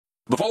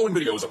The following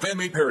video is a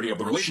fan-made parody of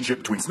the relationship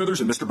between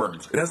Smithers and Mr.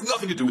 Burns. It has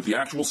nothing to do with the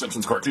actual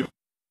Simpsons cartoon.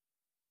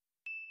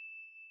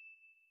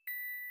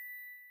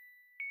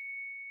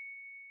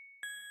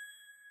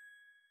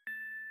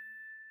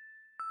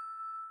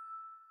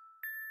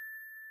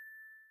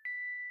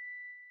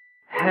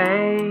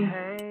 Hey,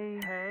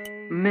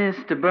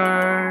 Mr.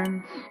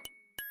 Burns,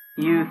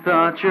 you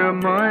thought your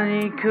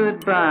money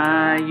could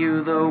buy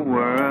you the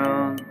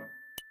world.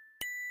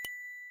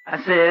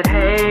 I said,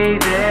 hey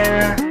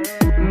there,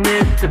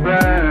 Mr.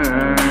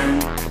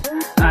 Burns,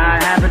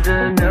 I happen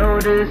to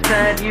notice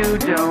that you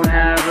don't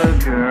have a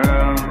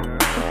girl.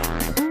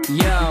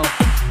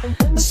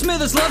 Yo,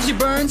 Smithers loves you,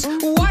 Burns.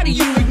 Why do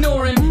you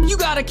ignore him? You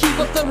gotta keep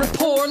up the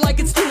rapport like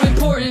it's too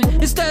important.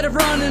 Instead of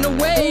running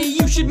away,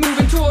 you should move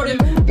in toward him.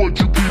 But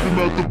you keep him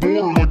at the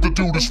border like the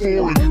dude is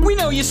foreign. We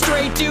know you're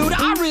straight, dude.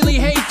 I really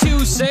hate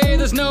to say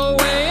there's no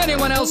way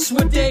anyone else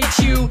would date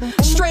you.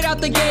 Straight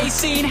out the gay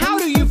scene, how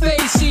do you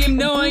face him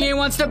knowing he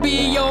wants to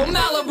be your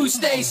Malibu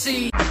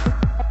Stacy?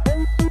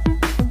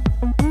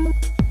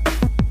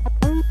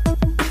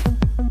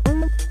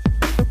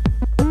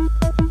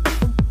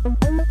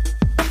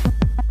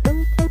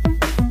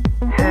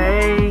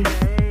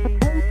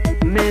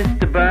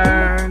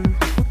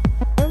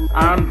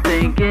 I'm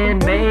thinking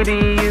maybe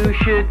you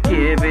should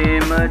give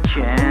him a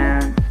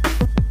chance.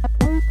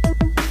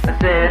 I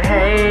said,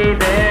 hey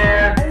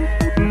there,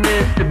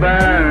 Mr.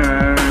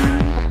 Burns.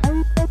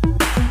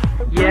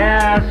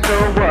 Yeah, so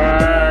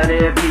what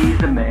if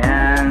he's a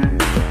man?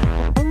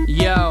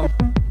 Yo,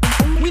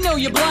 we know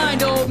you're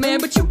blind, old man,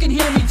 but you can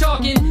hear me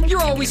talking.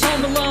 You're always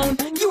home alone.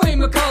 You ain't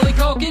Macaulay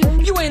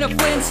Culkin. You ain't a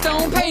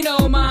Flintstone. Pay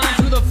no mind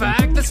to the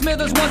fact that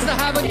Smithers wants to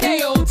have a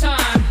gay old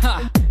time.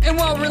 Ha. And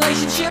while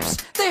relationships,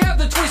 they have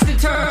the twisted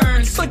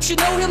turns, but you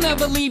know he'll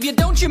never leave you,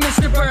 don't you,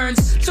 Mr.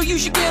 Burns? So you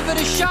should give it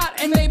a shot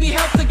and maybe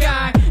help the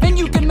guy, and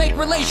you can make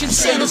relations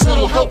Santa's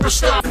little helper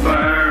stop.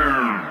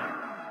 Burn.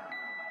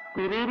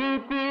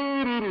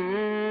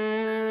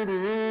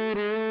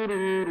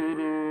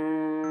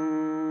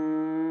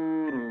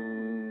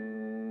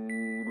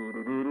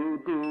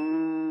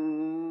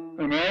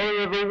 And all I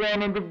ever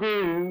wanted to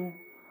do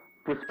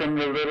was spend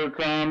a little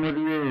time with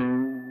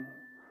you.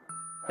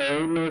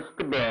 Hey,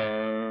 Mr.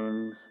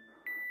 Burns.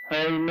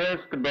 Hey,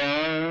 Mr.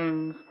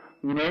 Burns.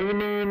 You know you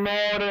mean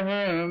more to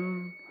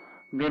him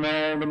than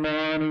all the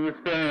money you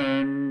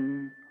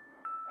spend.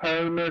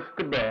 Hey,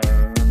 Mr.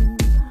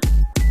 Burns.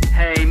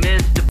 Hey,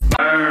 Mr.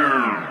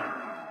 Burns.